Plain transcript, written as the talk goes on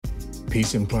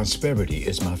Peace and prosperity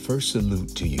is my first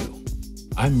salute to you.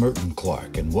 I'm Merton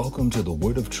Clark, and welcome to the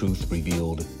Word of Truth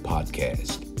Revealed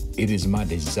podcast. It is my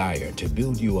desire to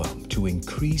build you up, to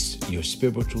increase your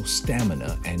spiritual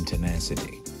stamina and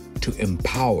tenacity, to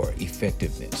empower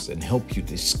effectiveness and help you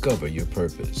discover your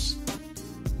purpose.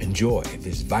 Enjoy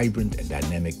this vibrant and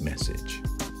dynamic message.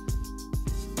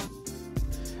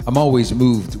 I'm always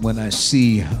moved when I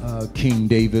see King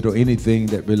David or anything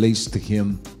that relates to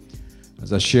him.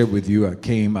 As I shared with you, I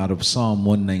came out of Psalm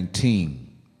 119.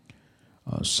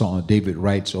 David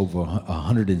writes over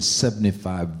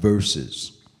 175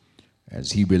 verses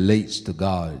as he relates to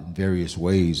God in various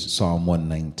ways, Psalm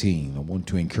 119. I want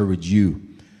to encourage you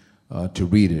to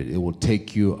read it. It will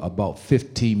take you about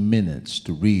 15 minutes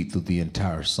to read through the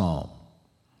entire psalm.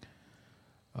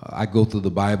 I go through the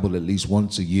Bible at least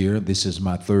once a year. This is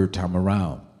my third time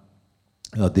around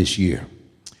this year.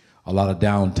 A lot of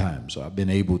downtime, so I've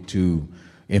been able to,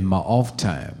 in my off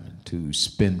time, to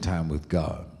spend time with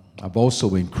God. I've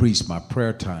also increased my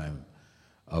prayer time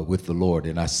with the Lord,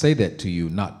 and I say that to you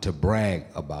not to brag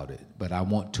about it, but I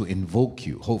want to invoke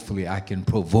you. Hopefully I can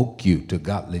provoke you to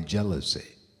godly jealousy,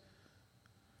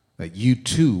 that you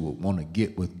too will want to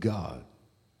get with God,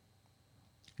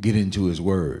 get into his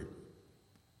word.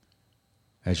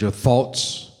 As your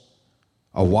thoughts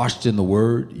are washed in the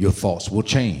word, your thoughts will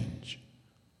change.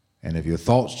 And if your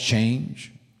thoughts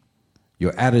change,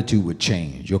 your attitude would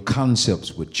change, your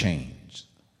concepts would change,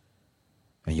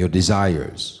 and your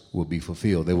desires will be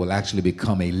fulfilled. They will actually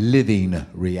become a living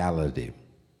reality.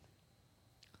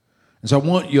 And so I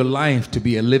want your life to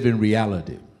be a living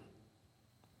reality.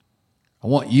 I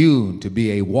want you to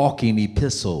be a walking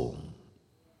epistle.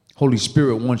 Holy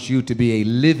Spirit wants you to be a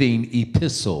living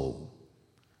epistle,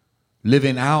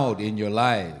 living out in your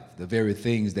life the very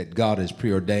things that God has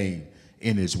preordained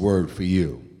in his word for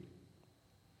you.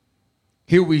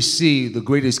 Here we see the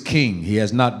greatest king. He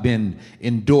has not been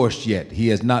endorsed yet. He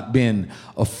has not been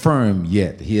affirmed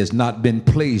yet. He has not been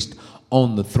placed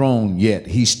on the throne yet.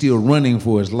 He's still running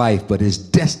for his life, but his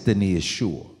destiny is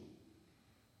sure.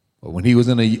 But when he was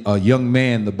a young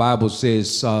man, the Bible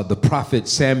says the prophet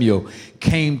Samuel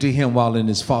came to him while in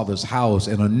his father's house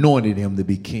and anointed him to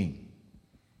be king.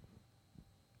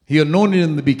 He anointed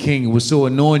him to be king and was so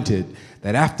anointed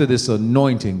that after this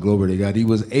anointing, glory to God, he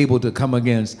was able to come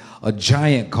against a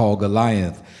giant called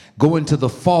Goliath, go into the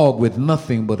fog with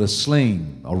nothing but a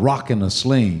sling, a rock and a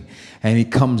sling, and he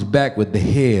comes back with the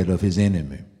head of his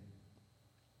enemy.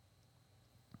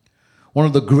 One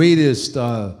of the greatest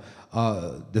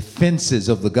defenses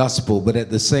of the gospel, but at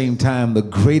the same time, the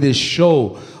greatest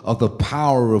show of the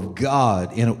power of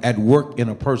God at work in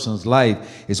a person's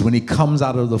life is when he comes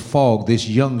out of the fog, this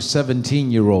young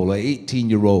 17-year-old or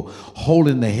 18-year-old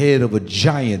holding the head of a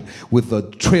giant with a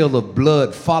trail of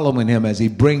blood following him as he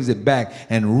brings it back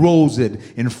and rolls it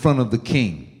in front of the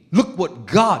king. Look what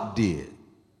God did.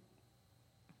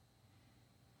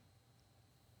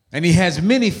 And he has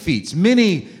many feats.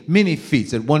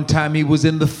 At one time, he was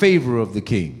in the favor of the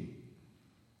king.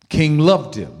 King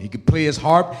loved him. He could play his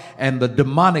harp, and the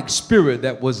demonic spirit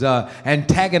that was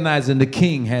antagonizing the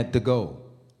king had to go.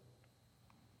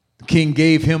 The king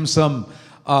gave him some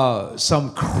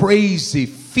crazy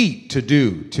feat to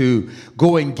do, to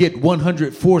go and get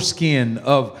 100 foreskin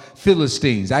of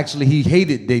Philistines. Actually, he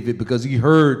hated David because he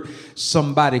heard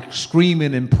somebody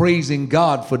screaming and praising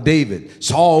God for David.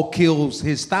 Saul kills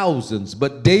his thousands,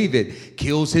 but David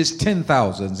kills his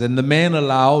 10,000s. And the man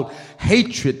allowed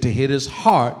hatred to hit his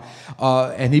heart,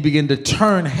 and he began to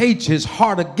turn his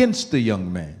heart against the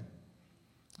young man,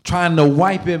 trying to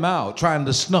wipe him out, trying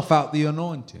to snuff out the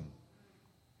anointing.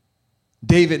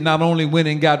 David not only went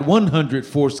and got 100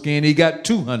 foreskin, he got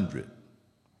 200.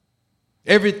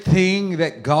 Everything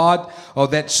that God or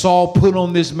that Saul put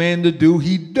on this man to do,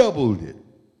 he doubled it.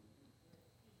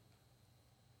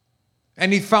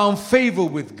 And he found favor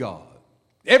with God.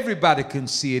 Everybody can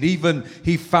see it. Even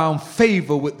he found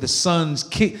favor with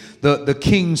the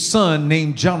king's son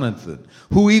named Jonathan,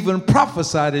 who even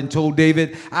prophesied and told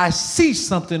David, I see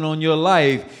something on your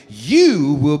life.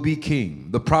 You will be king.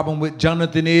 The problem with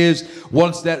Jonathan is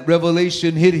once that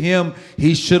revelation hit him,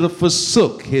 he should have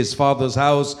forsook his father's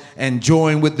house and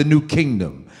joined with the new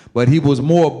kingdom. But he was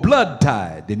more blood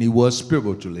tied than he was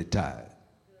spiritually tied.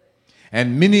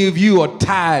 And many of you are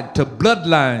tied to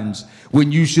bloodlines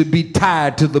when you should be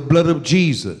tied to the blood of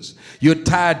Jesus. You're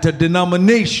tied to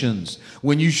denominations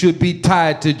when you should be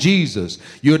tied to Jesus.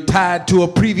 You're tied to a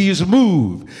previous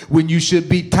move when you should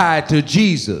be tied to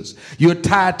Jesus. You're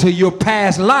tied to your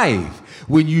past life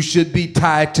when you should be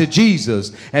tied to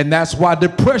Jesus. And that's why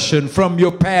depression from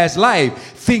your past life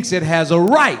thinks it has a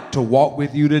right to walk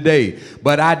with you today.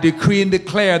 But I decree and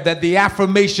declare that the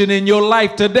affirmation in your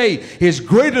life today is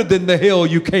greater than the hell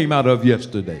you came out of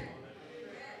yesterday.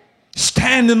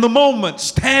 Stand in the moment.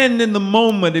 Stand in the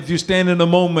moment. If you stand in the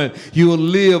moment, you will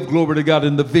live, glory to God,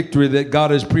 in the victory that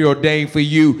God has preordained for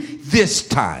you this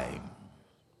time.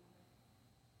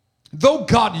 Though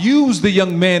God used the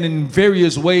young man in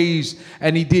various ways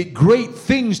and he did great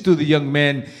things to the young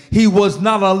man, he was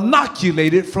not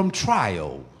inoculated from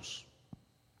trials.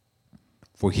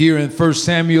 For here in 1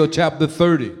 Samuel chapter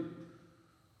 30,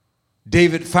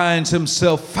 David finds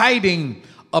himself fighting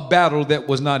a battle that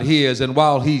was not his. And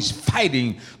while he's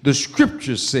fighting, the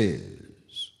scripture says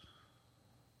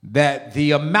that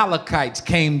the Amalekites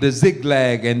came to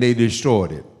Ziklag and they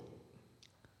destroyed it.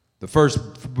 The first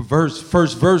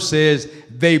verse says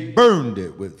they burned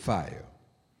it with fire.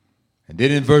 And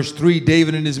then in verse 3,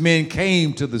 David and his men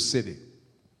came to the city.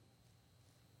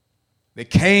 They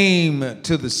came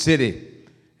to the city,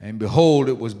 and behold,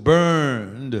 it was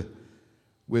burned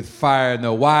with fire, and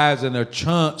their wives and their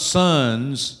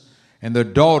sons and their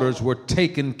daughters were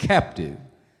taken captive,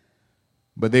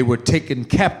 but they were taken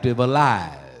captive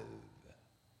alive.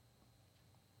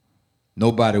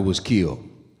 Nobody was killed.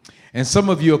 And some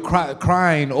of you are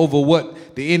crying over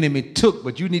what the enemy took,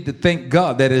 but you need to thank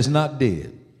God that it's not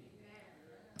dead.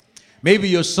 Maybe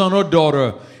your son or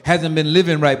daughter hasn't been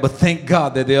living right, but thank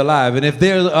God that they're alive. And if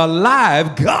they're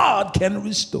alive, God can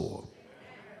restore.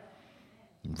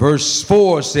 Verse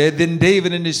 4 said, then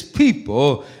David and his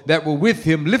people that were with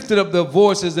him lifted up their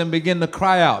voices and began to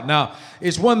cry out. Now,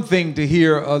 it's one thing to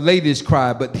hear ladies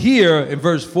cry, but here in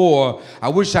verse 4, I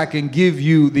wish I can give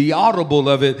you the audible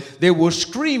of it. They were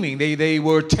screaming. They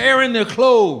were tearing their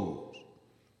clothes.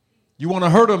 You want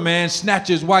to hurt a man, snatch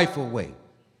his wife away.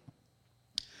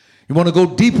 You want to go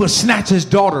deeper, snatch his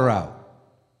daughter out.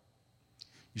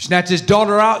 You snatch his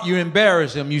daughter out, you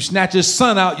embarrass him. You snatch his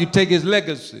son out, you take his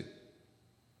legacy.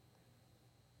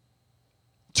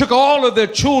 Took all of their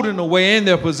children away and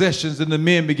their possessions, and the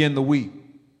men began to weep.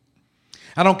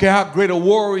 I don't care how great a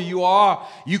warrior you are,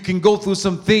 you can go through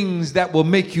some things that will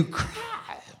make you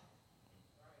cry.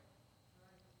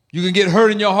 You can get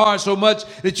hurt in your heart so much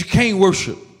that you can't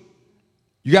worship.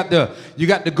 You got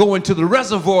to go into the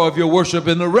reservoir of your worship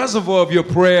and the reservoir of your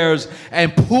prayers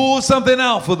and pull something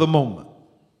out for the moment.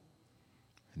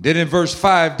 Then in verse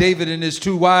 5, David's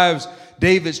two wives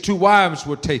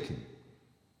were taken.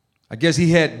 I guess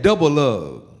he had double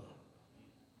love.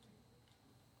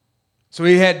 So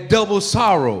he had double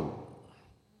sorrow.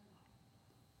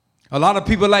 A lot of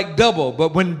people like double,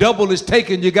 but when double is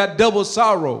taken, you got double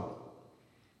sorrow.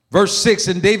 Verse 6,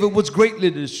 and David was greatly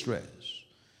distressed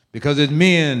because his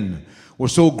men were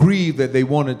so grieved that they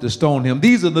wanted to stone him.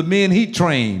 These are the men he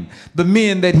trained, the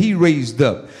men that he raised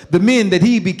up, the men that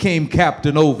he became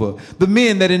captain over, the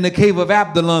men that in the cave of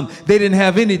Adullam, they didn't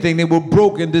have anything. They were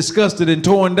broken, disgusted, and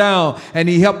torn down, and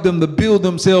he helped them to build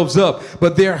themselves up.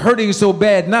 But they're hurting so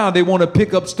bad now, they want to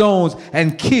pick up stones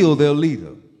and kill their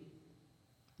leader.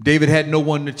 David had no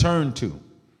one to turn to,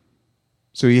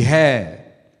 so he had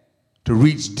to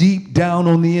reach deep down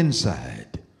on the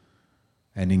inside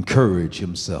and encourage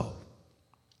himself.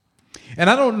 And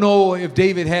I don't know if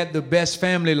David had the best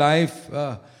family life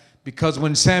because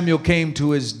when Samuel came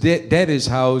to his daddy's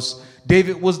house,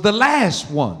 David was the last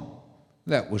one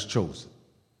that was chosen.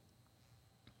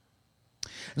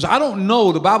 So I don't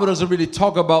know, the Bible doesn't really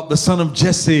talk about the son of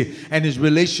Jesse and his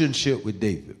relationship with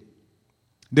David.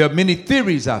 There are many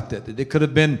theories out there that there could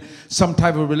have been some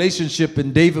type of relationship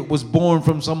and David was born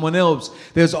from someone else.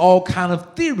 There's all kind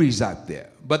of theories out there.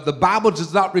 But the Bible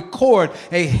does not record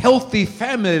a healthy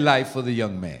family life for the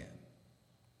young man.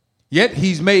 Yet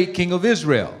he's made king of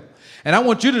Israel. And I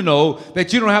want you to know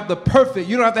that you don't have to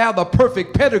have the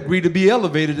perfect pedigree to be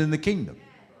elevated in the kingdom.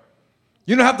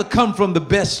 You don't have to come from the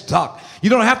best stock. You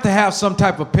don't have to have some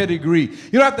type of pedigree.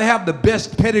 You don't have to have the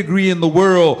best pedigree in the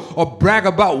world or brag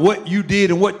about what you did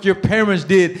and what your parents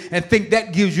did and think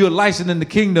that gives you a license in the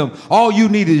kingdom. All you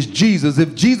need is Jesus.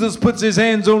 If Jesus puts his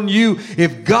hands on you,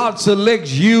 if God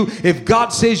selects you, if God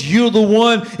says you're the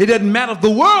one, it doesn't matter if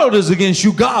the world is against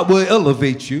you, God will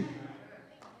elevate you.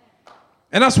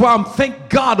 And that's why I'm thank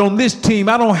God on this team.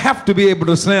 I don't have to be able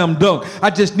to slam dunk. I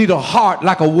just need a heart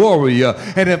like a warrior.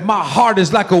 And if my heart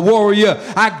is like a warrior,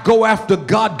 I go after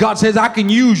God. God says I can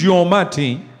use you on my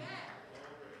team.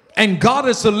 And God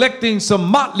is selecting some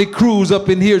motley crews up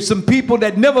in here, some people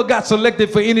that never got selected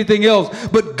for anything else,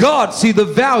 but God see the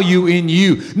value in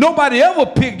you. Nobody ever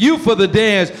picked you for the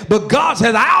dance, but God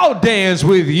says, I'll dance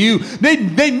with you.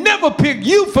 They never picked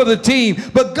you for the team,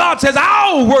 but God says,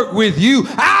 I'll work with you.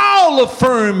 I'll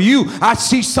affirm you. I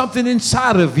see something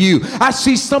inside of you. I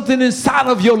see something inside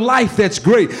of your life that's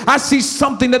great. I see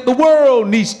something that the world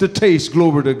needs to taste.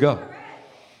 Glory to God.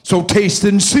 So taste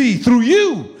and see through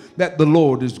you that the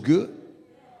Lord is good.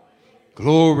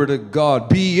 Glory to God.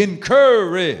 Be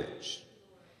encouraged.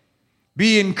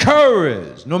 Be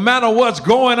encouraged. No matter what's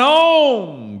going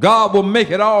on, God will make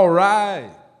it all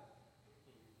right.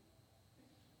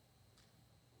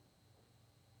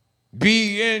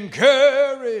 Be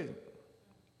encouraged.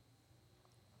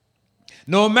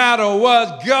 No matter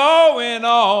what's going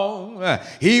on,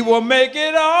 He will make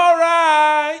it all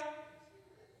right.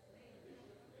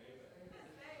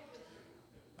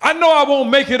 I know I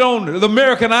won't make it on the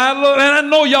American Idol, and I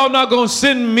know y'all not going to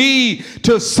send me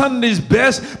to Sunday's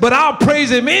Best, but I'll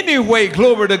praise Him anyway,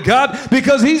 glory to God,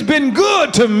 because He's been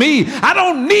good to me. I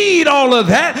don't need all of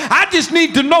that. I just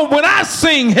need to know when I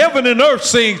sing, heaven and earth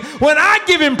sings. When I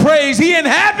give Him praise, He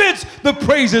inhabits the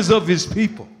praises of His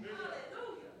people.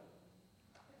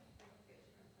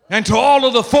 And to all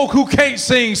of the folk who can't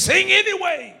sing, sing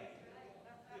anyway.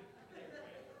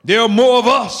 There are more of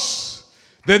us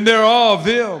than there are of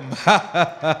them.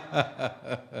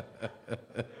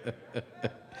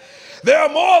 There are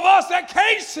more of us that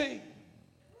can't sing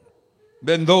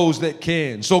than those that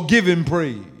can. So give Him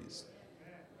praise.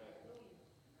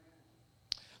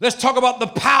 Let's talk about the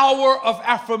power of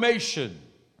affirmation.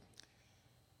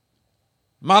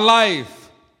 My life,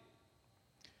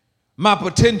 my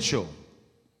potential,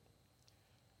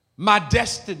 my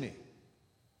destiny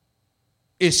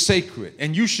is sacred.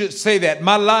 And you should say that.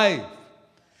 My life,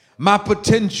 my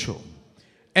potential,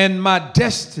 and my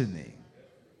destiny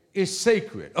is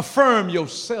sacred. Affirm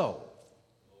yourself.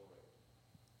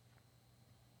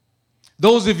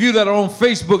 Those of you that are on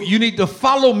Facebook, you need to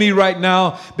follow me right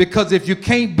now, because if you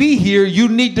can't be here, you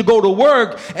need to go to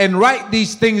work and write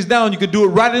these things down. You can do it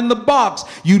right in the box.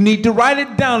 You need to write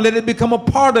it down. Let it become a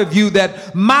part of you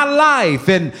that my life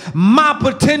and my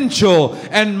potential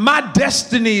and my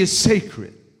destiny is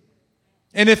sacred.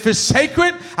 And if it's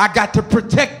sacred, I got to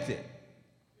protect it.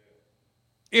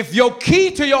 If your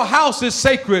key to your house is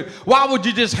sacred, why would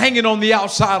you just hang it on the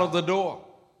outside of the door?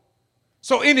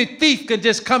 So any thief can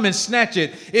just come and snatch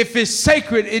it. If it's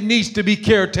sacred, it needs to be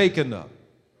caretaken of.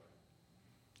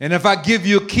 And if I give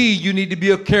you a key, you need to be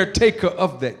a caretaker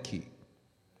of that key.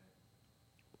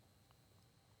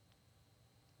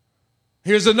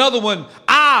 Here's another one.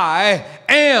 I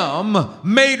am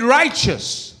made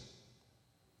righteous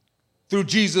through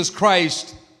Jesus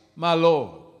Christ, my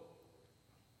Lord.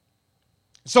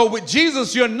 So with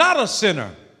Jesus, you're not a sinner.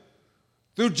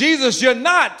 Through Jesus, you're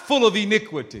not full of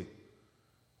iniquity.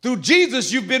 Through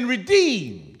Jesus, you've been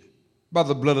redeemed by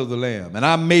the blood of the Lamb. And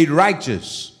I'm made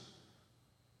righteous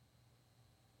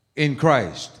in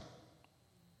Christ.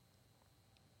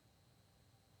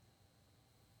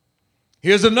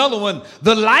 Here's another one.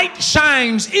 The light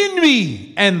shines in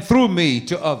me and through me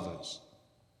to others.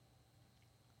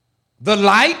 The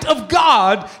light of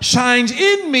God shines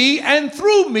in me and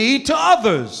through me to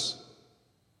others.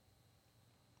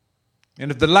 And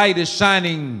if the light is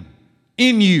shining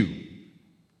in you,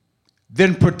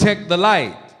 then protect the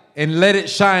light and let it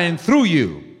shine through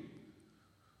you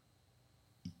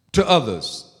to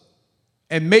others.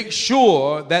 And make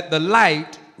sure that the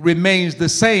light remains the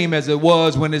same as it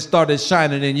was when it started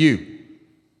shining in you.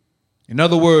 In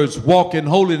other words, walk in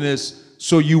holiness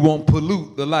so you won't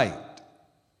pollute the light.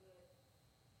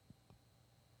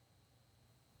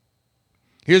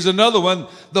 Here's another one.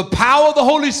 The power of the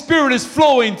Holy Spirit is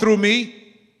flowing through me.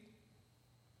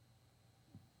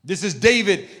 This is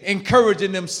David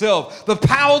encouraging himself. The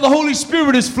power of the Holy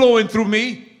Spirit is flowing through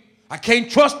me. I can't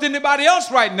trust anybody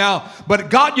else right now, but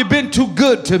God, you've been too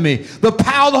good to me. The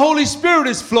power of the Holy Spirit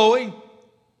is flowing.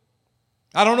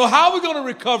 I don't know how we're going to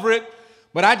recover it,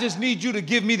 but I just need you to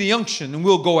give me the unction and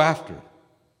we'll go after it.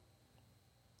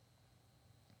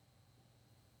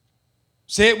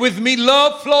 Say it with me.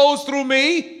 Love flows through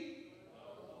me.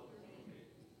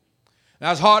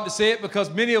 Now, it's hard to say it because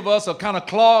many of us are kind of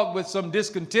clogged with some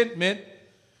discontentment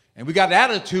and we got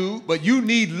attitude, but you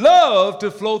need love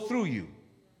to flow through you.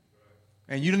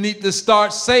 And you need to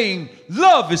start saying,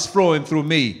 love is flowing through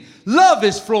me. Love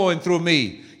is flowing through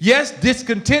me. Yes,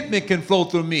 discontentment can flow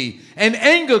through me and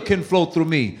anger can flow through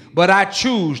me, but I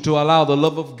choose to allow the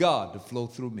love of God to flow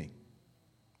through me.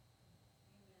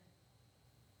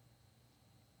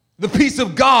 The peace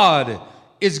of God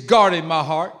is guarding my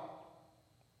heart.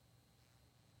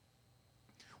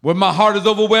 When my heart is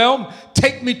overwhelmed,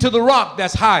 take me to the rock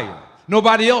that's higher.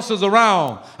 Nobody else is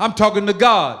around. I'm talking to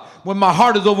God. When my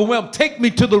heart is overwhelmed, take me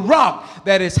to the rock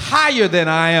that is higher than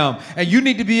I am. And you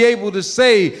need to be able to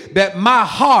say that my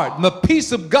heart, the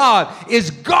peace of God,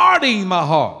 is guarding my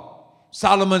heart.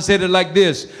 Solomon said it like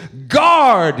this: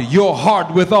 guard your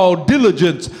heart with all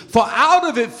diligence, for out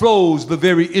of it flows the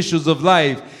very issues of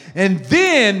life. And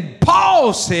then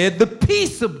Paul said, the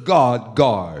peace of God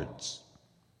guards.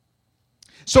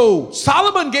 So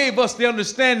Solomon gave us the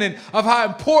understanding of how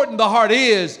important the heart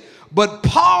is, but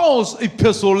Paul's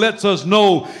epistle lets us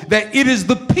know that it is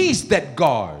the peace that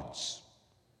guards.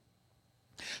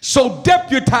 So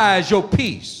deputize your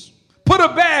peace. Put a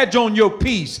badge on your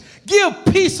peace. Give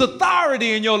peace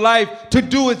authority in your life to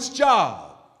do its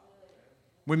job.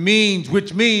 Which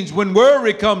means when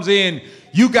worry comes in,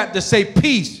 you got to say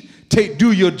peace.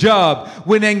 Do your job.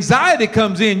 When anxiety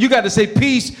comes in, you got to say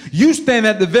peace. You stand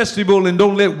at the vestibule and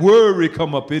don't let worry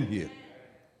come up in here.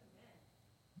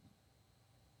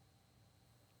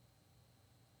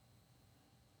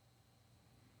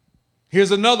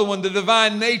 Here's another one. The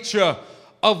divine nature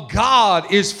of God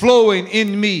is flowing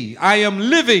in me. I am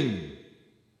living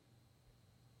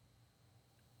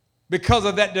because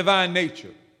of that divine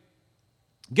nature.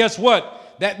 Guess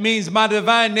what? That means my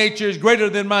divine nature is greater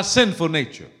than my sinful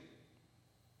nature.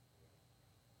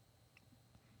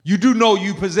 You do know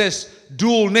you possess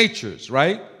dual natures,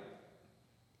 right?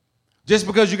 Just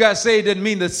because you got saved doesn't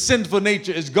mean the sinful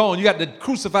nature is gone. You got to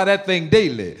crucify that thing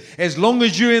daily. As long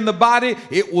as you're in the body,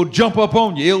 it will jump up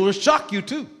on you. It will shock you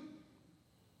too.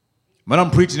 But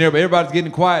I'm preaching there, but everybody's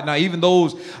getting quiet now. Even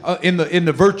those in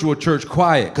the virtual church,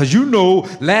 quiet. Because you know,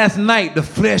 last night the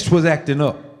flesh was acting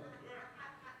up.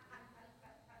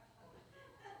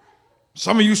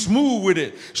 Some of you smooth with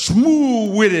it,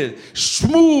 smooth with it,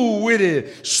 smooth with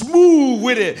it, smooth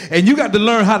with it. And you got to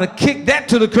learn how to kick that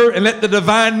to the curb and let the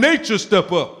divine nature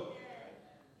step up.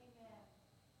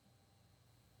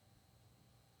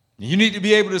 You need to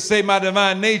be able to say my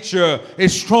divine nature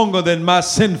is stronger than my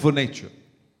sinful nature.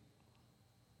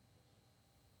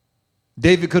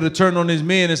 David could have turned on his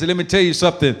men and said, let me tell you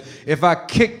something. If I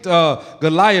kicked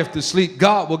Goliath to sleep,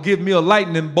 God will give me a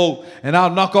lightning bolt and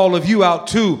I'll knock all of you out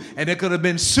too. And there could have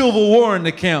been civil war in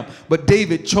the camp. But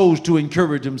David chose to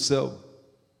encourage himself.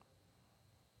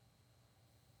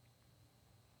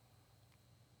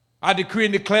 I decree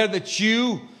and declare that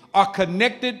you are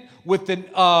connected with an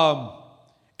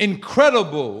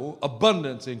incredible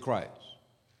abundance in Christ.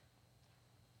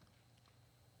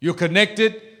 You're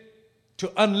connected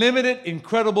to unlimited,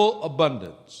 incredible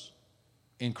abundance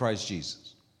in Christ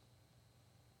Jesus.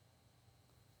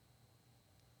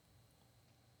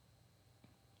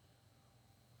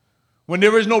 When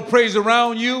there is no praise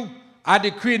around you, I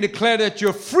decree and declare that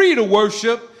you're free to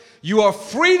worship, you are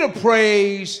free to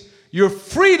praise, you're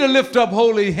free to lift up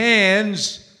holy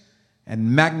hands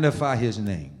and magnify his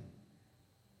name.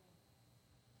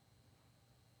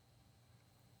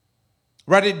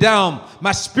 Write it down.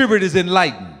 My spirit is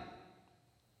enlightened.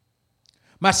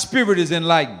 My spirit is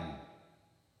enlightened.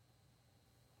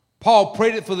 Paul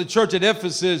prayed it for the church at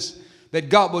Ephesus that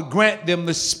God would grant them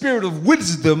the spirit of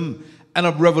wisdom and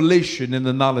of revelation in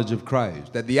the knowledge of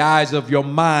Christ, that the eyes of your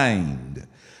mind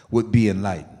would be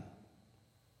enlightened.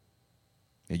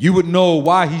 And you would know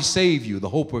why he saved you, the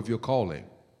hope of your calling.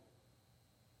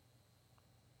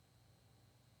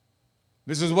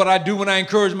 This is what I do when I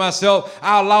encourage myself.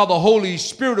 I allow the Holy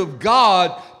Spirit of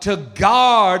God to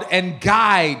guard and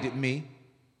guide me.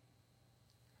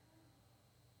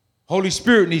 Holy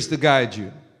Spirit needs to guide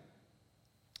you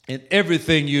in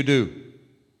everything you do.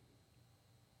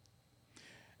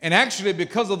 And actually,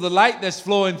 because of the light that's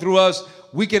flowing through us,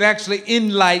 we can actually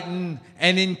enlighten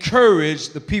and encourage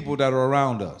the people that are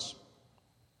around us.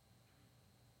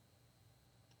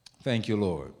 Thank you,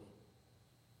 Lord.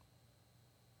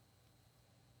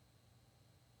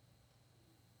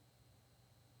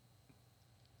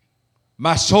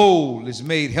 My soul is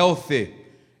made healthy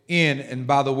in and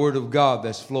by the word of God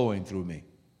that's flowing through me.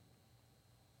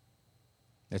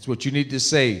 That's what you need to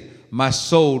say. My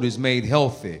soul is made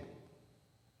healthy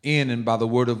in and by the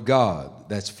word of God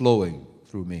that's flowing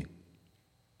through me.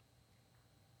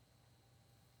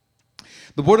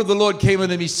 The word of the Lord came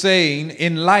unto me saying,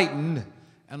 enlighten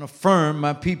and affirm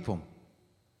my people.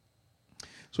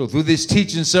 So through this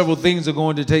teaching, several things are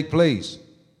going to take place.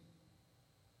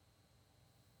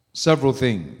 Several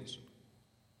things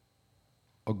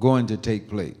are going to take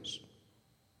place.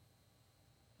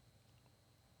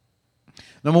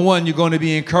 Number one, you're going to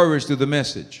be encouraged through the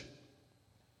message.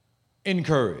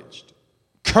 Encouraged.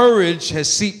 Courage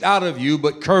has seeped out of you,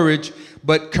 but courage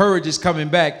but courage is coming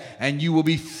back, and you will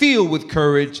be filled with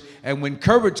courage. And when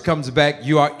courage comes back,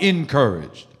 you are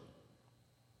encouraged.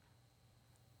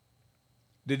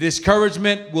 The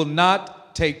discouragement will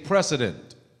not take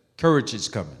precedent. Courage is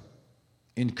coming.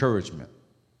 Encouragement.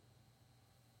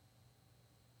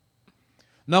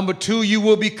 Number 2, you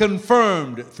will be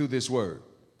confirmed through this word.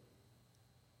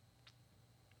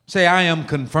 Say, I am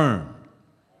confirmed.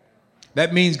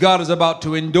 That means God is about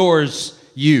to endorse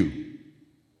you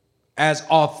as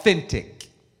authentic.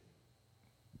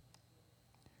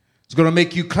 It's going to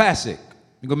make you classic.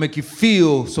 It's going to make you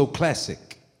feel so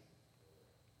classic.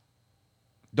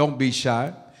 Don't be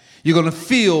shy. You're going to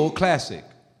feel classic.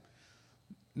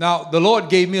 Now, the Lord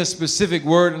gave me a specific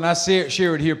word, and I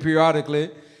share it here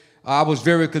periodically. I was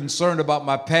very concerned about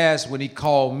my past when he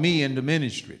called me into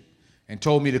ministry and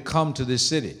told me to come to this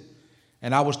city.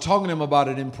 And I was talking to him about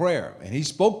it in prayer. And he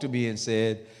spoke to me and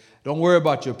said, don't worry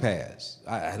about your past.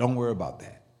 I don't worry about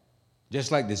that.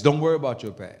 Just like this, don't worry about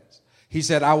your past. He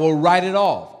said, I will write it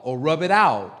off or rub it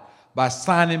out by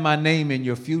signing my name in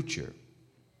your future.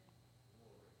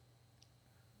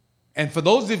 And for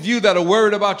those of you that are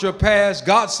worried about your past,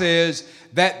 God says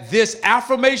that this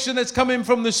affirmation that's coming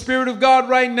from the Spirit of God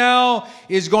right now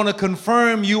is going to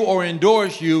confirm you or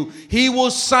endorse you. He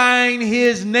will sign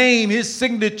his name, his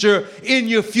signature in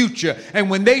your future. And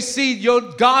when they see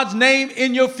God's name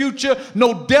in your future,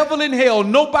 no devil in hell,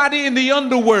 nobody in the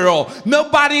underworld,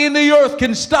 nobody in the earth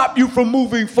can stop you from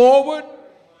moving forward.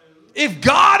 If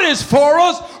God is for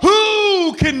us,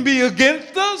 who can be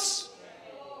against us?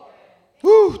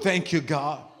 Woo, thank you,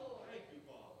 God.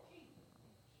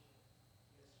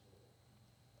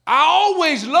 I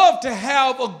always love to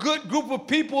have a good group of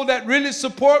people that really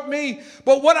support me.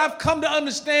 But what I've come to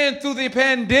understand through the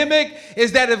pandemic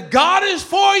is that if God is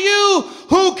for you,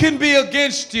 who can be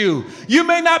against you? You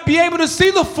may not be able to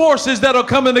see the forces that are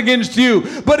coming against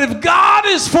you, but if God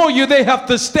is for you, they have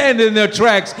to stand in their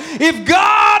tracks. If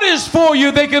God is for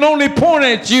you, they can only point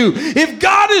at you. If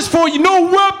God is for you, no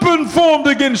weapon formed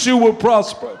against you will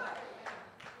prosper.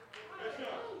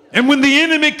 And when the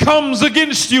enemy comes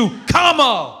against you,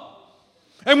 comma.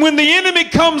 And when the enemy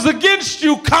comes against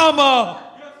you, comma.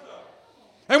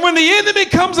 And when the enemy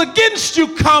comes against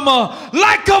you, comma,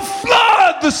 like a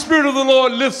flood, the Spirit of the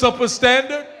Lord lifts up a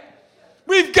standard.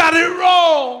 We've got it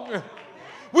wrong.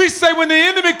 We say when the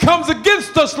enemy comes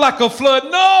against us like a flood.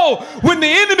 No, when the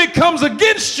enemy comes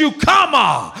against you,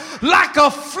 comma, like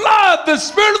a flood, the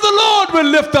Spirit of the Lord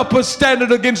will lift up a standard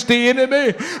against the enemy.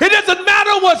 It doesn't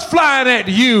matter what's flying at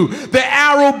you. The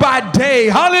arrow by day,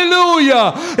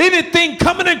 hallelujah. Anything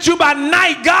coming at you by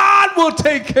night, God will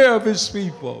take care of his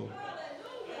people.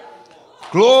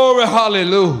 Glory,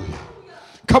 hallelujah.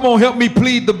 Come on, help me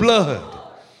plead the blood.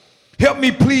 Help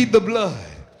me plead the blood.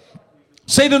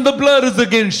 Satan, the blood is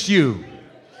against you.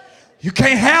 You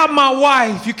can't have my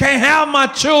wife. You can't have my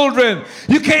children.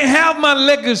 You can't have my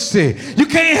legacy. You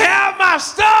can't have my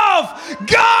stuff.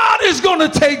 God is going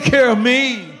to take care of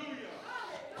me.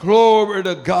 Glory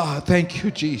to God. Thank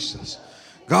you, Jesus.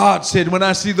 God said, when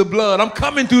I see the blood, I'm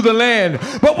coming through the land.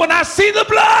 But when I see the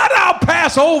blood, I'll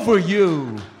pass over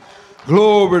you.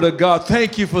 Glory to God.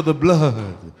 Thank you for the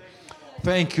blood.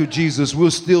 Thank you, Jesus.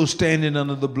 We're still standing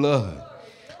under the blood.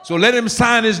 So let him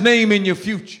sign his name in your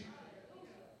future.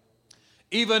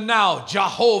 Even now,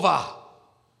 Jehovah.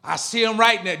 I see him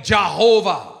writing it.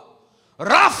 Jehovah.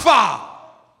 Rapha.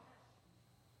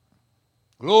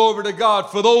 Glory to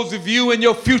God. For those of you in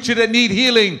your future that need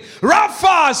healing,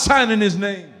 Rapha is signing his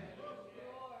name.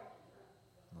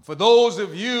 For those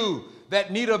of you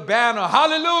that need a banner,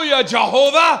 hallelujah,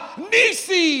 Jehovah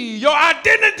Nisi. Your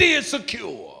identity is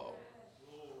secure.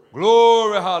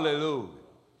 Glory, hallelujah.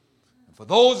 For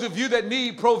those of you that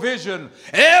need provision,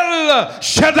 El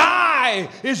Shaddai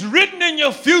is written in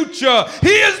your future. He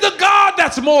is the God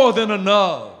that's more than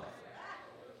enough.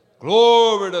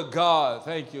 Glory to God.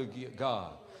 Thank you,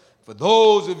 God. For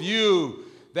those of you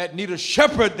that need a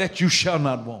shepherd that you shall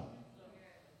not want,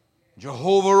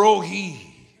 Jehovah Rohi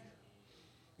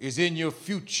is in your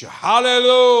future.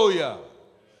 Hallelujah.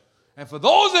 And for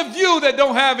those of you that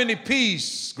don't have any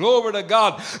peace, glory to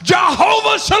God,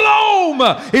 Jehovah Shalom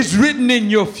is written in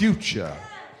your future.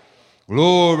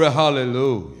 Glory,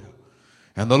 hallelujah.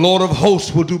 And the Lord of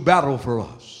hosts will do battle for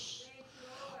us.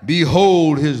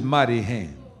 Behold his mighty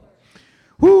hand.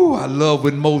 Whew, I love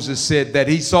when Moses said that.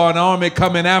 He saw an army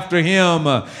coming after him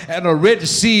and a Red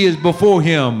Sea is before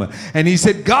him. And he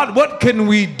said, God, what can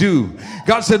we do?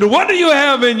 God said, what do you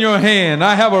have in your hand?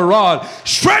 I have a rod.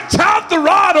 Stretch out the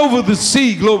rod over the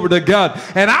sea, glory to God,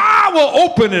 and I will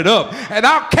open it up. And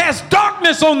I'll cast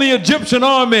darkness on the Egyptian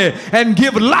army and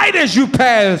give light as you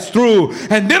pass through.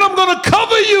 And then I'm going to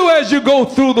cover you as you go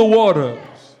through the waters.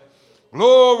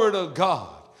 Glory to God.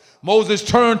 Moses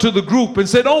turned to the group and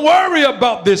said, don't worry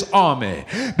about this army,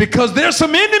 because there's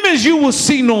some enemies you will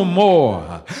see no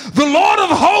more. The Lord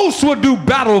of hosts will do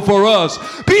battle for us.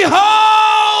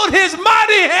 Behold his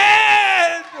mighty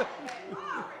hand.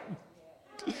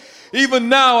 Even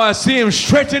now I see him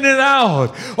stretching it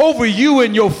out over you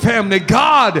and your family.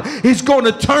 God is going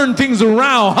to turn things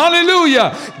around.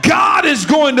 Hallelujah. God is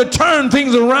going to turn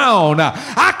things around.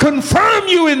 I confirm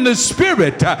you in the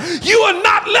spirit. You are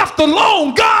not left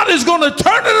alone. God is going to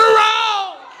turn it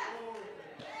around.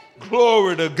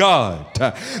 Glory to God.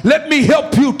 Let me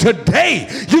help you today.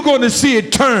 You're going to see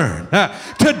it turn.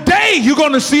 Today you're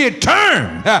going to see it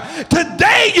turn.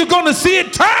 Today you're going to see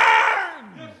it turn.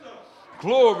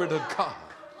 Glory to God.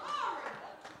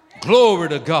 Glory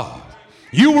to God.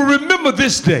 You will remember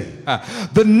this day.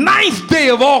 The 9th day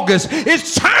of August.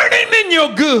 It's turning in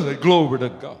your good. Glory to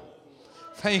God.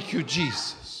 Thank you,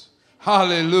 Jesus.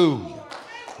 Hallelujah.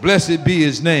 Blessed be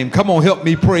his name. Come on, help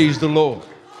me praise the Lord.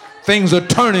 Things are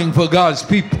turning for God's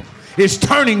people. It's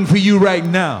turning for you right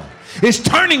now. It's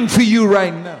turning for you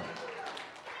right now.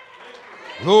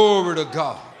 Glory to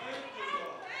God.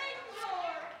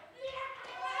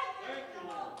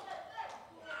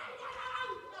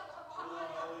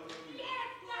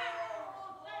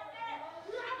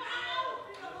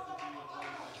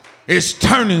 It's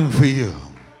turning for you.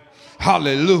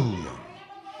 Hallelujah.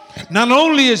 Not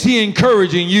only is he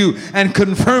encouraging you and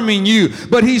confirming you,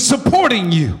 but he's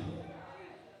supporting you.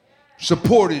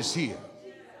 Support is here.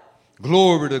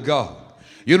 Glory to God.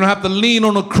 You don't have to lean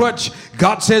on a crutch.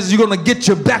 God says you're going to get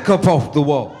your back up off the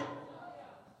wall.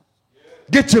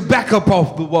 Get your back up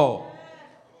off the wall.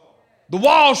 The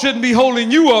wall shouldn't be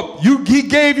holding you up. He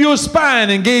gave you a spine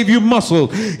and gave you muscle.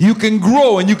 You can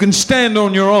grow and you can stand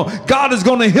on your own. God is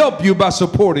going to help you by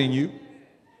supporting you.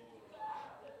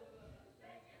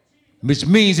 Which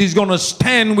means he's going to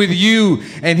stand with you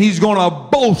and he's going to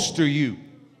bolster you.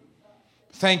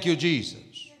 Thank you, Jesus.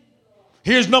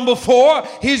 Here's number 4.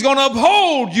 He's going to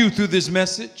uphold you through this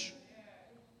message.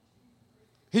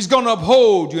 He's going to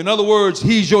uphold you. In other words,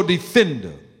 he's your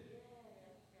defender.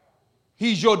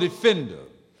 He's your defender.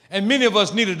 And many of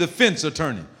us need a defense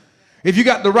attorney. If you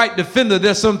got the right defender,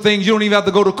 there's some things you don't even have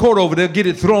to go to court over. They'll get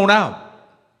it thrown out.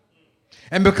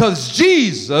 And because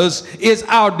Jesus is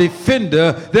our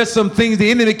defender, there's some things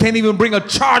the enemy can't even bring a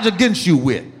charge against you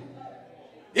with.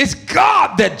 It's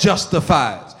God that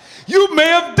justifies. You may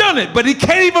have done it, but he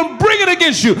can't even bring it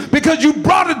against you because you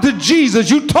brought it to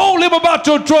Jesus. You told him about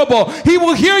your trouble. He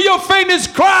will hear your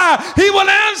faintest cry. He will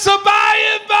answer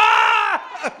by and by.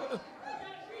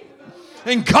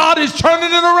 And God is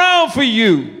turning it around for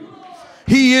you.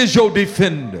 He is your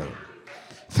defender.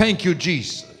 Thank you,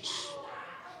 Jesus.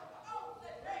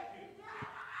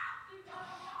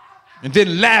 And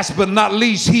then last but not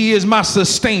least, he is my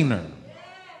sustainer.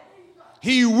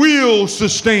 He will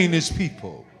sustain his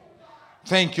people.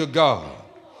 Thank you, God.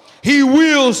 He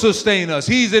will sustain us.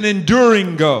 He's an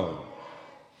enduring God.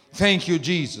 Thank you,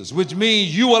 Jesus. Which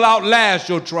means you will outlast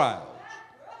your trials.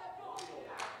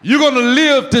 You're going to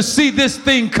live to see this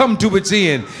thing come to its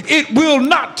end. It will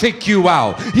not take you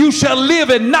out. You shall live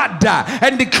and not die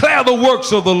and declare the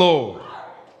works of the Lord.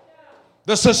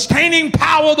 The sustaining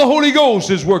power of the Holy Ghost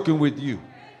is working with you.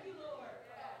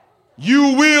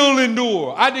 You will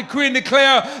endure. I decree and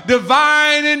declare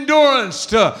divine endurance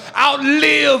to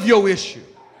outlive your issue.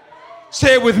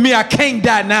 Say it with me, I can't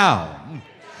die now.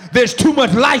 There's too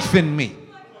much life in me.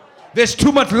 There's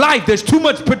too much life. There's too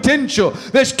much potential.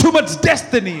 There's too much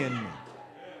destiny in me.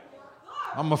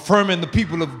 I'm affirming the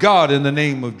people of God in the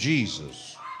name of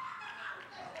Jesus.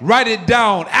 Write it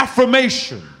down.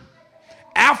 Affirmation.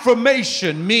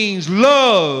 Affirmation means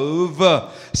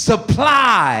love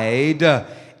supplied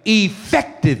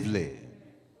effectively.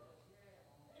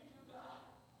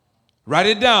 Write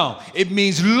it down. It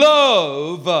means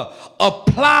love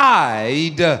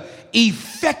applied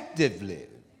effectively.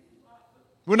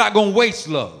 We're not going to waste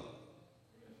love.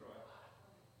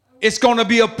 It's going to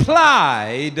be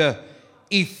applied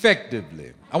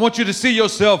effectively. I want you to see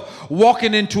yourself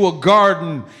walking into a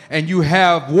garden and you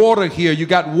have water here. You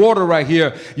got water right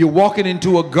here. You're walking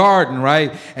into a garden,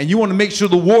 right? And you want to make sure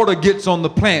the water gets on the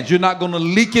plants. You're not going to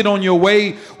leak it on your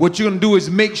way. What you're going to do is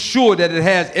make sure that it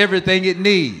has everything it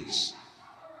needs.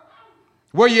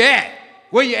 Where you at?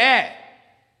 Where you at?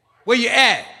 Where you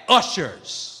at?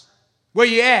 Ushers. Where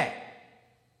you at?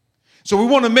 So we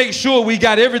want to make sure we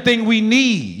got everything we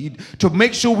need to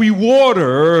make sure we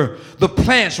water the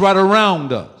plants right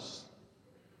around us.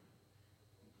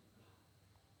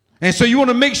 And so you want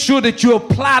to make sure that you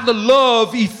apply the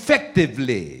love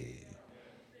effectively.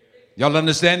 Y'all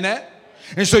understand that?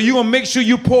 And so you're going to make sure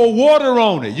you pour water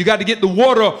on it. You got to get the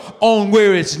water on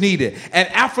where it's needed. And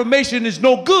affirmation is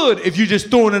no good if you're just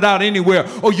throwing it out anywhere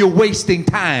or you're wasting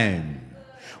time.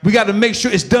 We got to make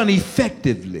sure it's done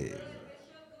effectively.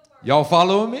 Y'all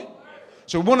following me?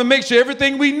 So we want to make sure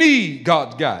everything we need,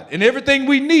 God's got. And everything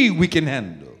we need, we can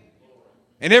handle.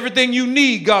 And everything you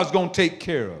need, God's going to take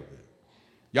care of it.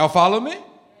 Y'all follow me?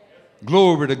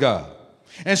 Glory to God.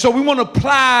 And so we want to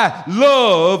apply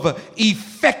love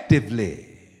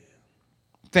effectively.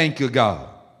 Thank you, God.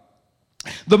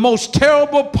 The most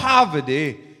terrible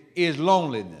poverty is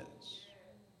loneliness.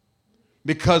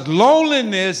 Because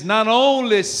loneliness not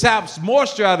only saps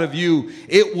moisture out of you,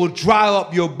 it will dry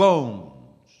up your bones.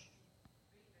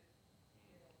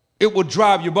 It will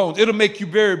dry up your bones. It'll make you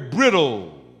very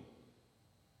brittle.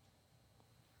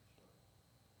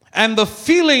 And the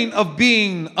feeling of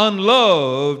being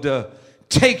unloved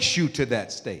takes you to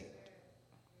that state.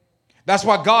 That's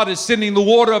why God is sending the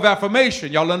water of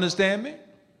affirmation. Y'all understand me?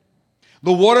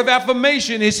 The water of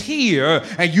affirmation is here,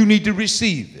 and you need to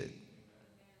receive it.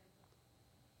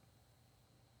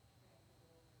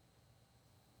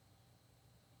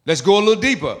 Let's go a little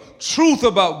deeper. Truth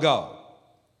about God.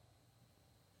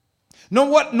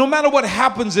 No matter what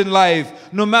happens in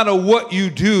life, no matter what you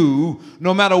do,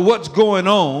 no matter what's going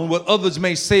on, what others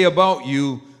may say about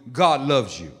you, God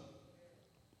loves you.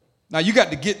 Now you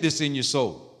got to get this in your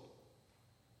soul.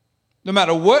 No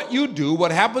matter what you do,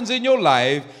 what happens in your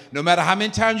life, no matter how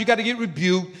many times you got to get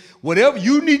rebuked, whatever,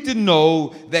 you need to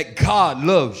know that God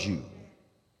loves you.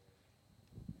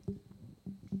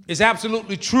 It's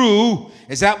absolutely true.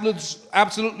 It's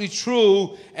absolutely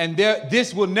true. And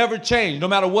this will never change no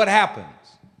matter what happens.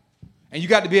 And you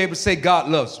got to be able to say, God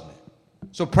loves me.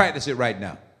 So practice it right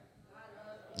now.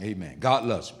 Amen. God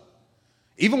loves me.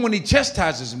 Even when he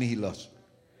chastises me, he loves me.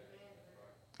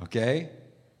 Okay?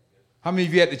 How many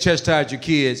of you had to chastise your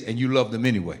kids and you love them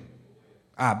anyway?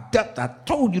 I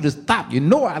told you to stop. You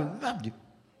know I love you.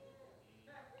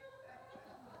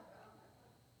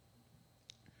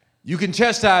 You can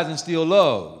chastise and still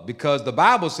love, because the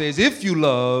Bible says if you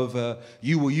love,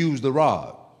 you will use the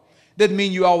rod. Doesn't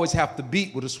mean you always have to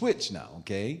beat with a switch now,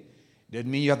 okay? Doesn't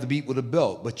mean you have to beat with a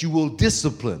belt, but you will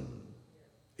discipline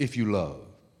if you love.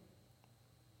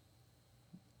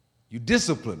 You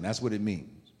discipline, that's what it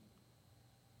means.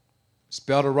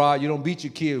 Spell the rod, you don't beat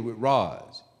your kid with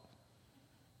rods.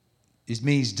 It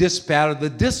means dispel the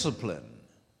discipline,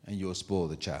 and you'll spoil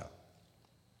the child.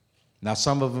 Now,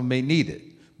 some of them may need it,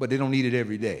 but they don't need it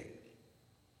every day.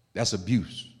 That's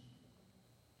abuse.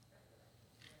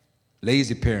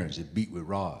 Lazy parents that beat with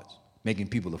rods, making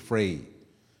people afraid,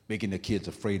 making their kids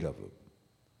afraid of them.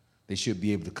 They should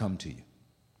be able to come to you.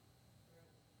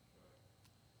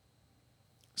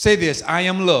 Say this, I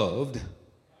am loved.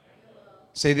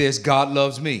 Say this, God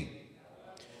loves me.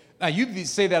 Now, you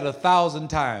say that 1,000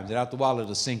 times, and after a while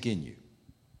it'll sink in you.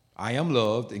 I am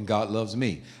loved and God loves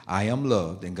me. I am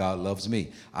loved and God loves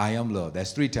me. I am loved.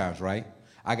 That's 3 times, right?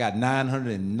 I got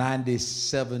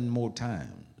 997 more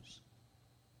times.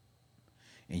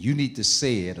 And you need to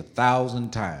say it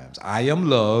 1,000 times. I am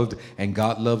loved and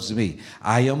God loves me.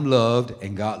 I am loved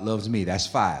and God loves me. That's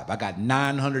 5. I got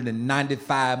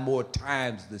 995 more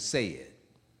times to say it.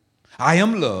 I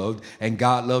am loved and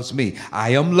God loves me. I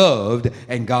am loved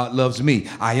and God loves me.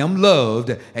 I am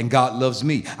loved and God loves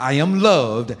me. I am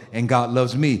loved and God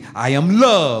loves me. I am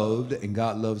loved and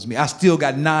God loves me. I still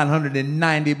got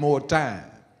 990 more times.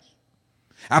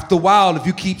 After a while, if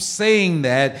you keep saying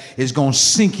that, it's going to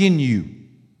sink in you.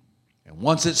 And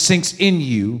once it sinks in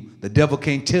you, the devil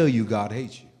can't tell you God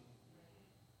hates you,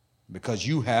 because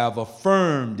you have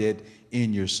affirmed it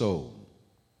in your soul.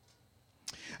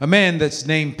 A man that's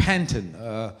named Panton,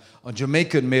 a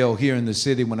Jamaican male here in the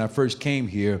city, when I first came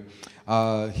here,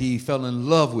 he fell in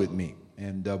love with me.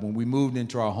 And when we moved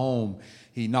into our home,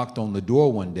 he knocked on the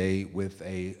door one day with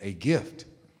a gift.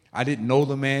 I didn't know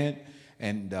the man,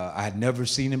 and I had never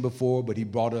seen him before, but he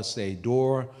brought us a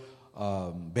door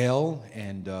bell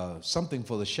and something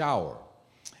for the shower.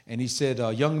 And he said,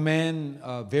 young man,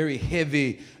 very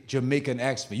heavy Jamaican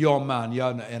accent, yo man,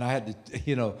 and I had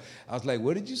to, I was like,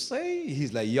 what did you say?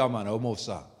 He's like, yo man, almost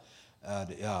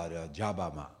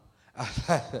jabba man.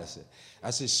 I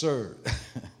said, sir,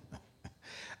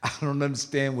 I don't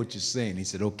understand what you're saying. He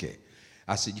said, okay.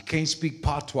 I said, you can't speak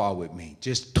patois with me.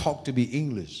 Just talk to me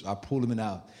English. I pulled him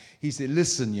out. He said,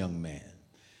 listen, young man,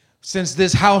 since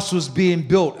this house was being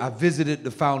built, I visited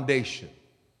the foundation.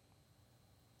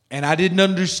 And I didn't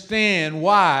understand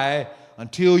why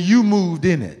until you moved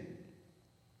in it.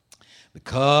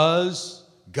 Because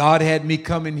God had me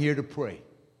come in here to pray.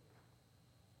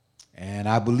 And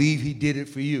I believe he did it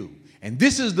for you. And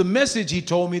this is the message he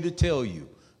told me to tell you.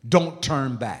 Don't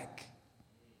turn back.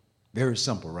 Very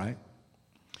simple, right?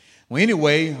 Well,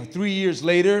 anyway, 3 years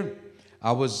later,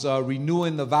 I was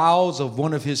renewing the vows of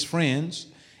one of his friends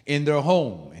in their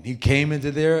home. And he came into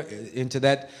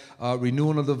that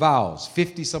renewing of the vows.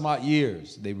 50 some odd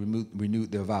years they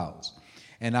renewed their vows.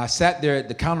 And I sat there at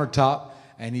the countertop,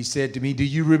 and he said to me, do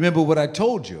you remember what I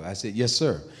told you? I said, yes,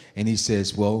 sir. And he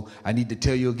says, well, I need to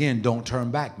tell you again, don't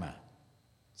turn back, man.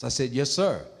 So I said, yes,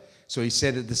 sir. So he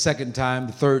said it the second time,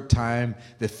 the third time,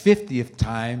 the 50th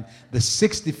time, the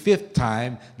 65th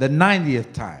time, the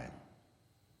 90th time.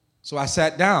 So I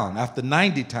sat down after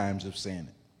 90 times of saying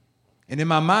it. And in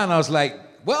my mind, I was like,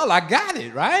 well, I got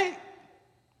it, right?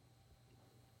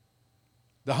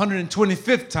 The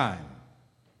 125th time,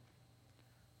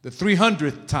 the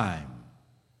 300th time.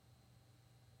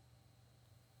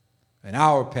 An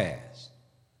hour passed.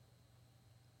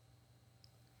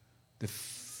 The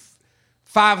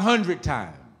 500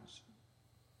 times.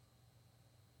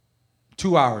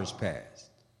 2 hours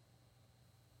passed.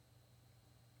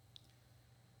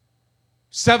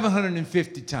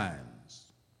 750 times.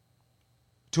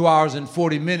 2 hours and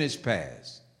 40 minutes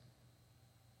passed.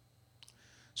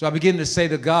 So I began to say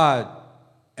to God,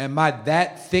 am I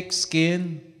that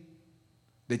thick-skinned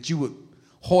that you would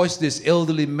hoist this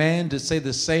elderly man to say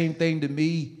the same thing to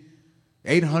me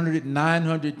 800,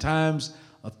 900 times,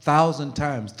 1,000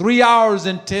 times, 3 hours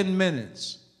and 10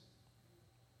 minutes,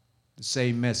 the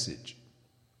same message.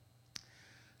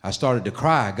 I started to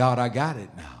cry, God, I got it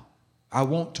now. I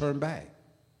won't turn back.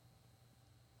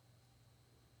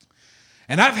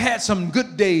 And I've had some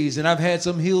good days, and I've had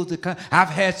some hills to climb. I've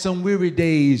had some weary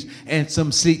days and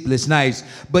some sleepless nights.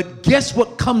 But guess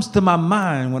what comes to my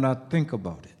mind when I think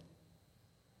about it?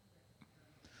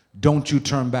 Don't you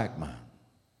turn back, man.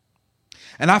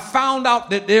 And I found out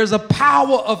that there's a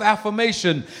power of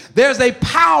affirmation. There's a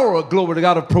power, glory to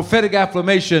God, of prophetic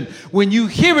affirmation when you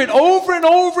hear it over and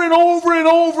over and over and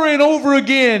over and over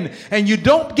again, and you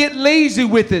don't get lazy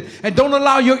with it and don't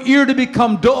allow your ear to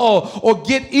become dull or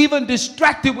get even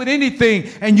distracted with anything,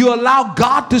 and you allow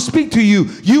God to speak to you.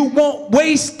 You won't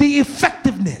waste the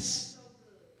effectiveness.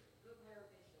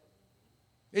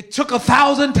 It took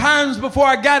 1,000 times before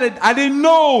I got it. I didn't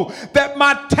know that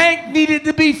my tank needed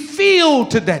to be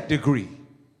filled to that degree.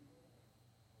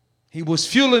 He was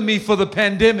fueling me for the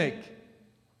pandemic.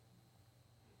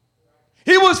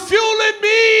 He was fueling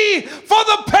me for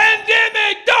the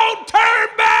pandemic. Don't turn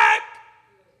back.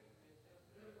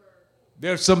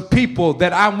 There's some people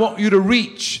that I want you to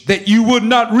reach that you would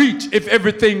not reach if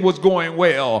everything was going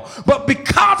well. But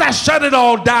because I shut it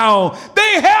all down,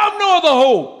 they have no other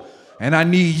hope. And I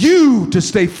need you to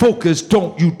stay focused.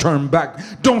 Don't you turn back.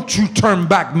 Don't you turn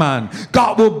back, man.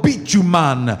 God will beat you,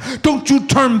 man. Don't you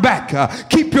turn back.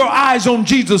 Keep your eyes on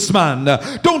Jesus, man.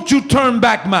 Don't you turn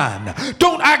back, man.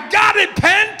 I got it,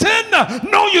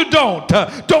 Panton. No, you don't.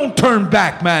 Don't turn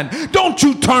back, man. Don't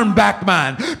you turn back,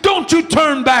 man. Don't you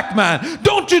turn back, man.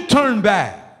 Don't you turn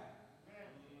back.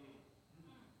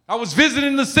 I was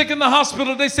visiting the sick in the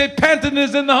hospital. They said Panton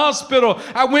is in the hospital.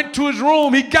 I went to his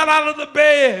room. He got out of the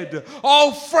bed,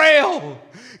 all frail.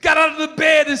 Got out of the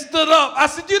bed and stood up. I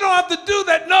said, you don't have to do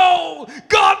that. No,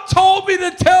 God told me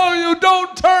to tell you,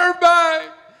 don't turn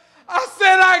back. I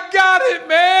said, I got it,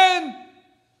 man.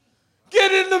 Get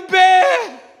in the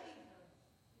bed.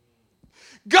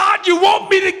 God, you want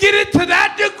me to get it to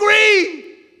that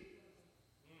degree?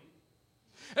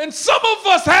 And some of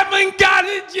us haven't got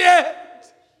it yet.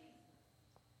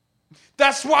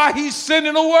 That's why he's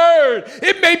sending a word.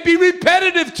 It may be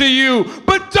repetitive to you,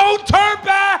 but don't turn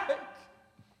back.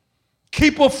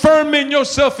 Keep affirming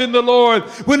yourself in the Lord.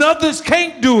 When others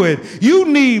can't do it, you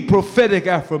need prophetic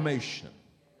affirmation.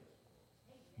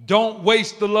 Don't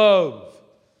waste the love.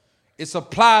 It's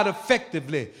applied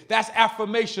effectively. That's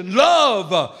affirmation.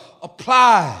 Love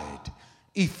applied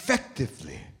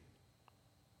effectively.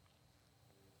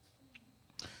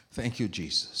 Thank you,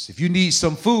 Jesus. If you need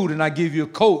some food and I give you a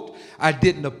coat, I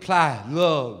didn't apply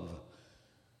love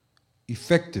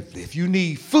effectively. If you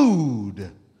need food,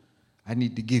 I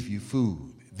need to give you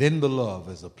food. Then the love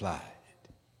is applied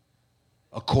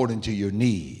according to your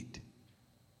need.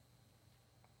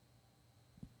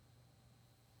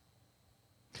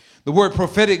 The word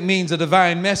prophetic means a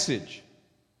divine message.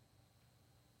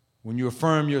 When you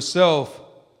affirm yourself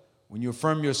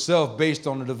based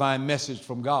on a divine message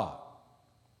from God.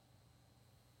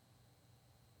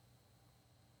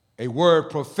 A word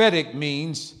prophetic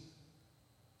means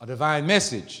a divine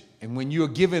message. And when you're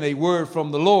given a word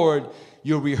from the Lord,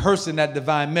 you're rehearsing that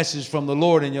divine message from the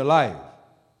Lord in your life.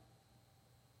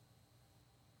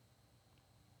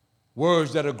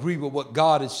 Words that agree with what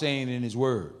God is saying in his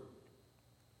word.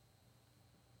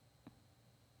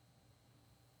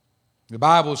 The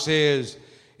Bible says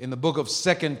in the book of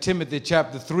 2 Timothy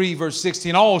chapter 3 verse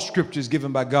 16, all scripture is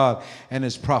given by God and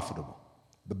is profitable.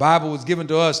 The Bible was given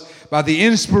to us by the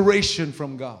inspiration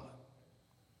from God.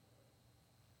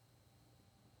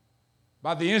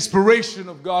 By the inspiration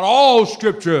of God, all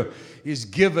scripture is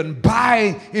given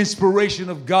by inspiration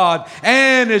of God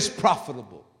and is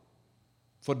profitable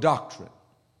for doctrine.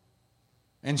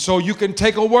 And so you can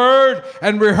take a word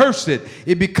and rehearse it.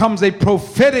 It becomes a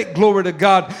prophetic, glory to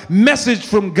God, message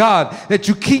from God that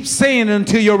you keep saying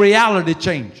until your reality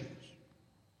changes.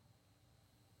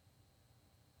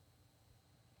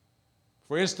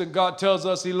 For instance, God tells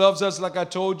us he loves us. Like I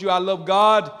told you, I love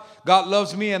God. God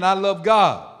loves me and I love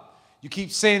God. You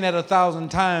keep saying that 1,000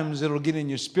 times, it'll get in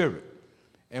your spirit.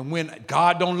 And when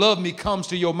God don't love me comes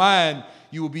to your mind,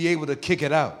 you will be able to kick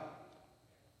it out.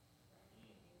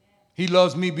 He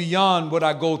loves me beyond what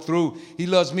I go through. He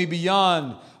loves me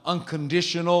beyond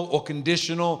unconditional or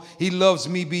conditional. He loves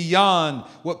me beyond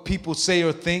what people say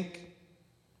or think.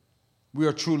 We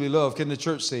are truly loved. Can the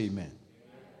church say amen?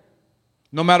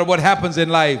 No matter what happens in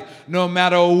life, no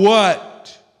matter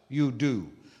what you do,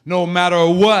 no matter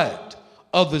what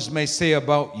others may say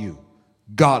about you,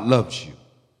 God loves you.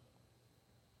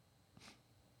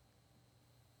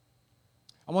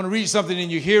 I want to read something in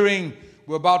your hearing.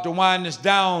 We're about to wind this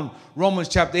down. Romans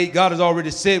chapter 8, God has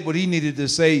already said what he needed to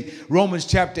say. Romans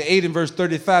chapter 8 and verse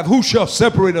 35, who shall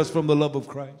separate us from the love of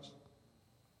Christ?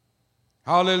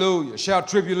 Hallelujah. Shall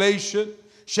tribulation,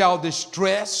 shall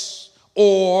distress,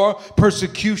 or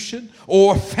persecution,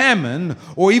 or famine,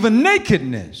 or even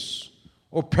nakedness,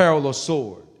 or peril or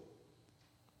sword?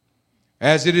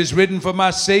 As it is written, for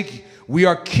my sake, we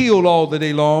are killed all the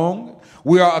day long.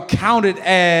 We are accounted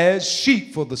as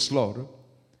sheep for the slaughter.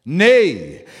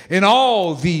 Nay, in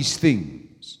all these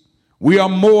things, we are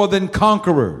more than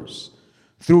conquerors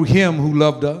through him who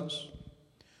loved us.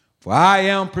 For I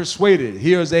am persuaded,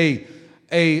 here's a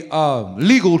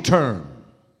legal term.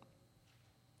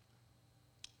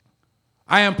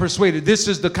 I am persuaded. This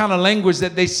is the kind of language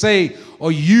that they say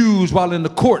or use while in the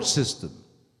court system.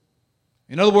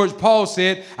 In other words, Paul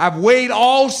said, I've weighed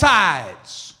all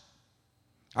sides.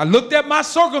 I looked at my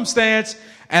circumstance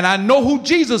and I know who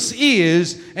Jesus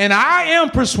is, and I am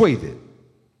persuaded.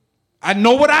 I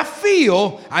know what I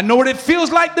feel. I know what it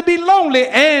feels like to be lonely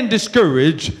and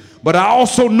discouraged, but I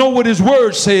also know what his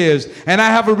word says, and I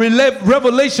have a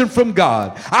revelation from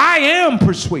God. I am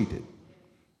persuaded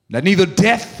that neither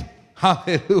death,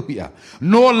 hallelujah,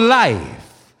 nor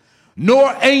life,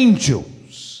 nor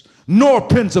angels, nor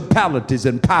principalities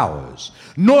and powers,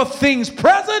 nor things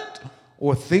present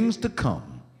or things to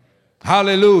come,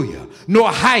 hallelujah,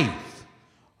 nor height,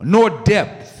 nor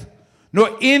depth,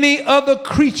 nor any other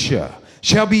creature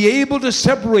shall be able to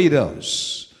separate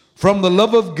us from the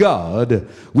love of God,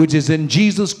 which is in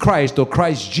Jesus Christ, or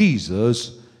Christ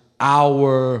Jesus,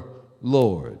 our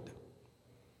Lord.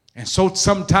 And so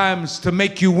sometimes to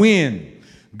make you win,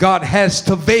 God has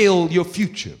to veil your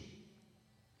future.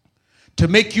 To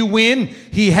make you win,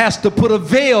 he has to put a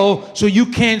veil so you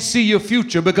can't see your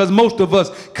future, because most of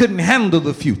us couldn't handle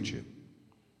the future.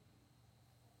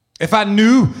 If I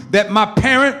knew that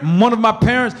one of my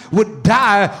parents would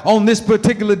die on this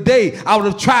particular day, I would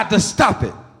have tried to stop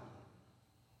it.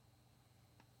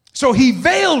 So he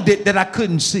veiled it that I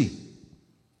couldn't see.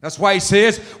 That's why he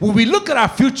says, when we look at our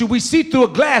future, we see through a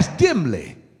glass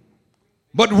dimly.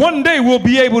 But one day we'll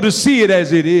be able to see it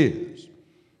as it is.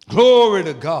 Glory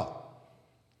to God.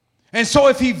 And so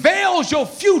if he veils your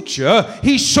future,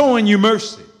 he's showing you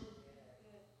mercy.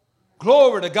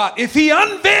 Glory to God. If he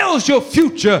unveils your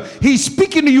future, he's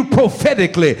speaking to you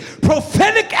prophetically.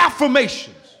 Prophetic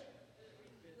affirmations.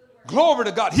 Glory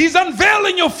to God. He's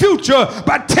unveiling your future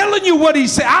by telling you what he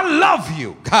said. I love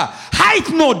you. Height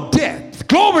nor depth.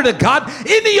 Glory to God.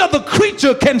 Any other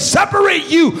creature can separate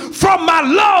you from my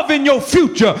love in your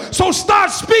future. So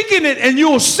start speaking it and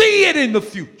you'll see it in the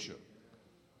future.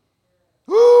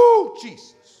 Ooh,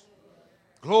 Jesus.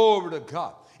 Glory to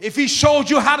God. If he showed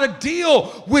you how to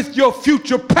deal with your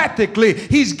future practically,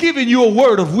 he's giving you a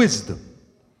word of wisdom.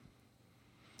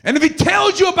 And if he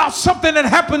tells you about something that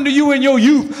happened to you in your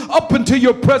youth up until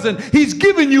your present, he's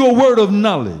giving you a word of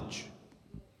knowledge.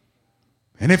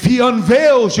 And if he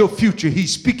unveils your future,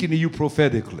 he's speaking to you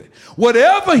prophetically.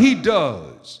 Whatever he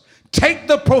does, take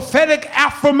the prophetic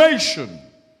affirmation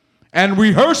and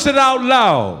rehearse it out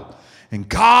loud. And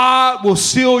God will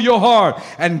seal your heart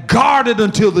and guard it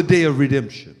until the day of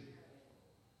redemption.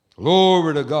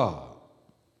 Glory to God.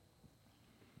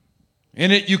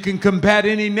 In it, you can combat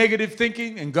any negative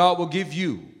thinking, and God will give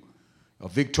you a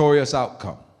victorious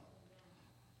outcome.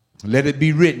 Let it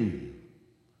be written,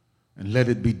 and let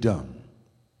it be done.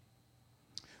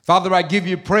 Father, I give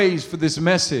you praise for this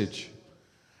message.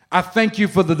 I thank you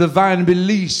for the divine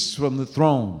release from the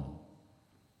throne.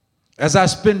 As I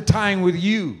spend time with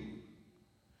you,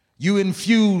 you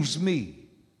infuse me.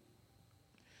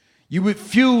 You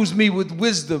infuse me with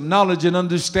wisdom, knowledge, and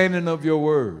understanding of your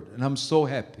word. And I'm so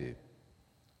happy.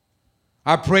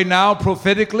 I pray now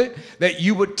prophetically that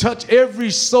you would touch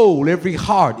every soul, every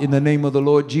heart in the name of the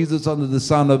Lord Jesus under the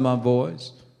sound of my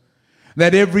voice.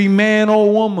 That every man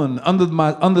or woman under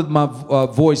my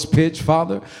voice pitch,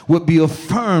 Father, would be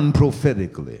affirmed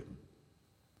prophetically.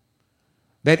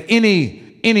 That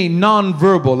any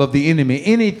nonverbal of the enemy,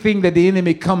 anything that the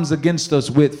enemy comes against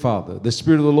us with, Father, the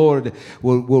Spirit of the Lord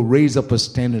will raise up a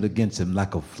standard against him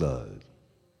like a flood.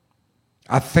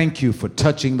 I thank you for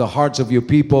touching the hearts of your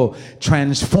people,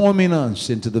 transforming us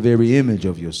into the very image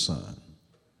of your Son.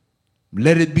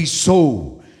 Let it be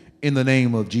so in the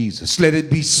name of Jesus. Let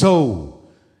it be so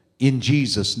in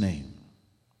Jesus' name.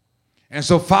 And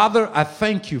so, Father, I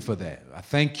thank you for that. I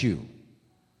thank you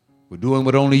for doing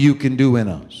what only you can do in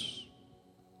us.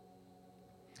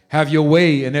 Have your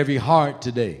way in every heart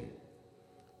today.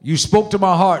 You spoke to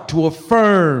my heart to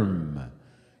affirm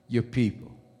your people.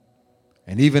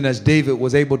 And even as David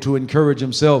was able to encourage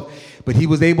himself, but he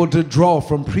was able to draw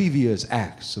from previous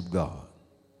acts of God.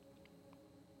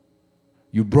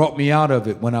 You brought me out of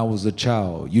it when I was a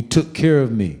child. You took care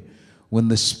of me when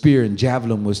the spear and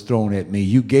javelin was thrown at me.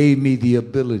 You gave me the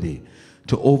ability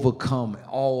to overcome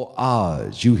all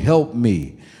odds. You helped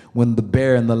me when the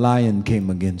bear and the lion came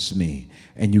against me,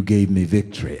 and you gave me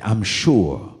victory. I'm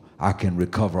sure I can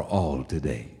recover all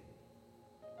today.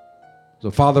 So,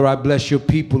 Father, I bless your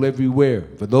people everywhere.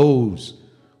 For those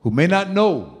who may not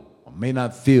know or may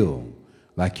not feel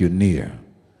like you're near,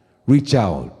 reach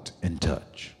out and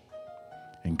touch.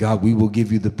 And God, we will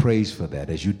give you the praise for that.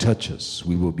 As you touch us,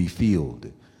 we will be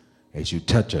filled. As you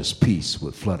touch us, peace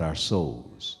will flood our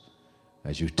souls.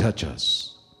 As you touch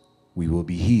us, we will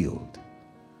be healed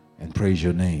and praise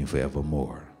your name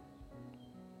forevermore.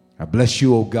 I bless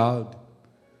you, oh God.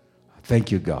 I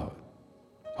thank you, God.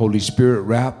 Holy Spirit,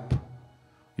 wrap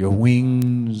your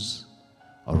wings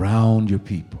around your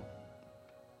people.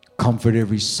 Comfort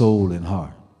every soul and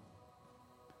heart.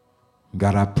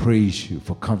 God, I praise you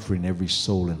for comforting every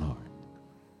soul and heart.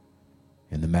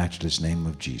 In the matchless name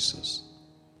of Jesus.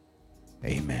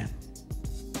 Amen.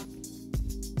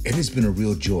 It has been a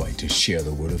real joy to share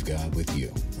the Word of God with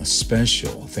you. A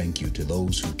special thank you to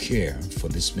those who care for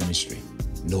this ministry.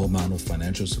 No amount of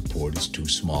financial support is too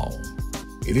small.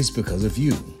 It is because of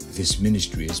you this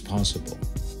ministry is possible.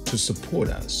 To support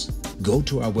us, go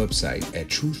to our website at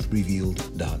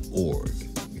truthrevealed.org.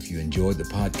 If you enjoyed the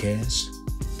podcast,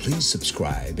 please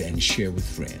subscribe and share with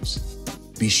friends.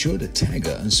 Be sure to tag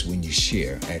us when you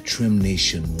share at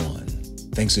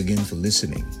TrimNation1. Thanks again for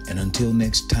listening, and until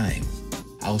next time,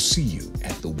 I'll see you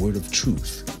at the Word of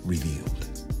Truth Revealed.